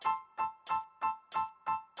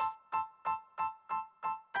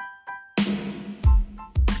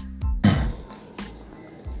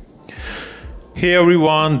Hey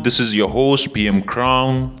everyone, this is your host PM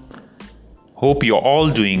Crown. Hope you're all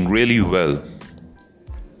doing really well.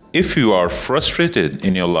 If you are frustrated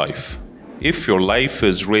in your life, if your life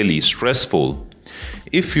is really stressful,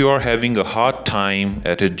 if you are having a hard time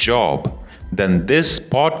at a job, then this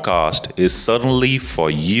podcast is certainly for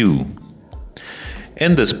you.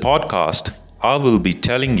 In this podcast, I will be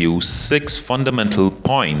telling you 6 fundamental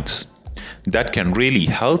points that can really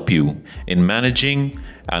help you in managing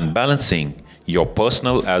and balancing your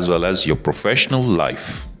personal as well as your professional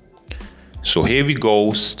life. So here we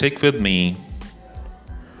go, stick with me.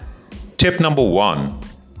 Tip number 1: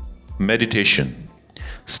 meditation.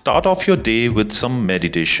 Start off your day with some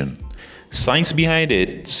meditation. Science behind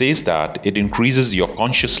it says that it increases your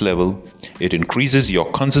conscious level, it increases your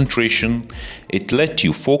concentration, it lets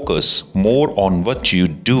you focus more on what you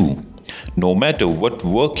do. No matter what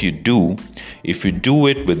work you do, if you do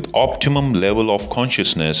it with optimum level of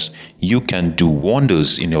consciousness, you can do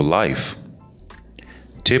wonders in your life.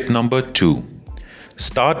 Tip number 2: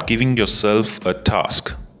 start giving yourself a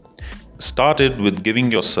task. Start it with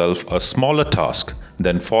giving yourself a smaller task,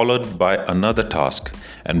 then followed by another task.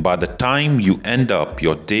 And by the time you end up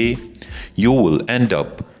your day, you will end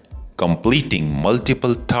up completing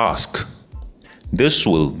multiple tasks. This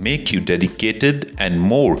will make you dedicated and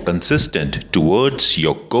more consistent towards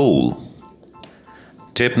your goal.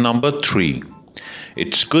 Tip number 3: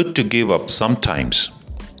 it's good to give up sometimes.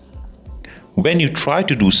 When you try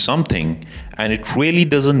to do something and it really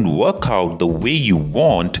doesn't work out the way you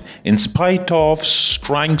want, in spite of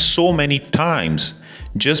trying so many times,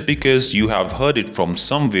 just because you have heard it from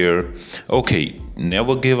somewhere, okay,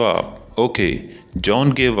 never give up, okay,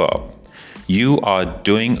 don't give up, you are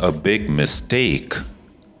doing a big mistake.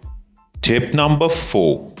 Tip number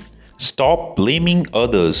 4: stop blaming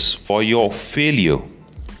others for your failure.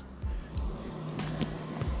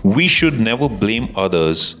 We should never blame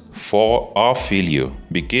others for our failure,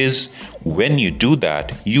 because when you do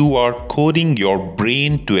that, you are coding your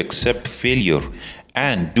brain to accept failure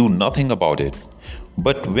and do nothing about it.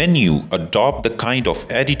 But when you adopt the kind of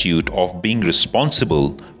attitude of being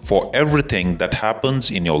responsible for everything that happens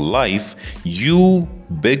in your life, you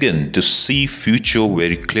begin to see future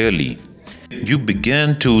very clearly. You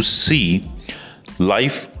begin to see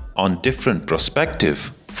life on different perspective,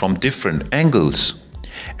 from different angles.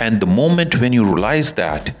 And the moment when you realize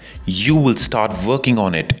that, you will start working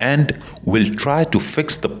on it and will try to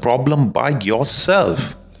fix the problem by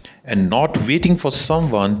yourself and not waiting for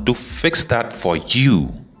someone to fix that for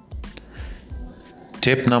you.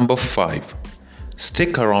 Tip number 5: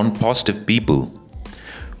 stick around positive people.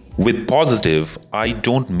 With positive, I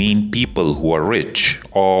don't mean people who are rich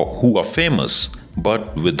or who are famous,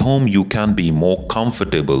 but with whom you can be more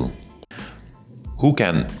comfortable, who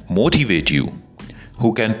can motivate you,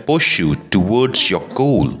 who can push you towards your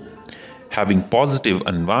goal. Having positive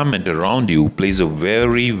environment around you plays a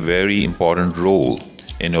very important role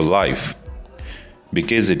in your life,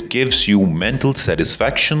 because it gives you mental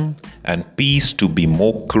satisfaction and peace to be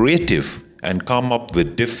more creative and come up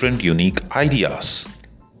with different unique ideas.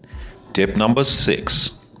 Tip number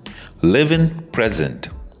 6: live in present.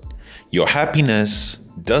 Your happiness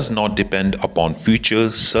does not depend upon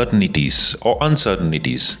future certainties or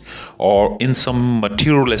uncertainties or in some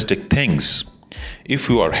materialistic things. If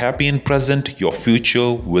you are happy in present, your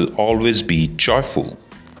future will always be joyful.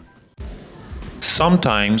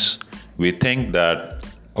 Sometimes we think that,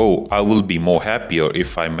 oh, I will be more happier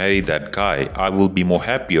if I marry that guy. I will be more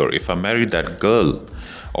happier if I marry that girl.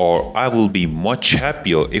 Or I will be much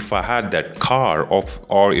happier if I had that car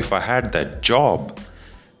or if I had that job.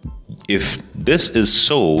 If this is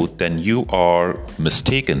so, then you are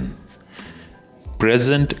mistaken.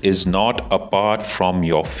 Present is not apart from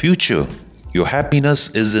your future. Your happiness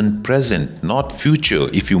is in present, not future.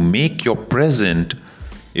 If you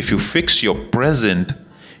fix your present,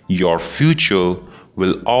 your future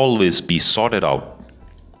will always be sorted out.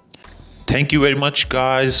 Thank you very much,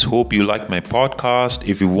 guys. Hope you like my podcast.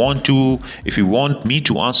 If you want me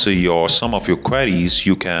to answer some of your queries,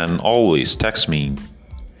 you can always text me.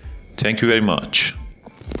 Thank you very much.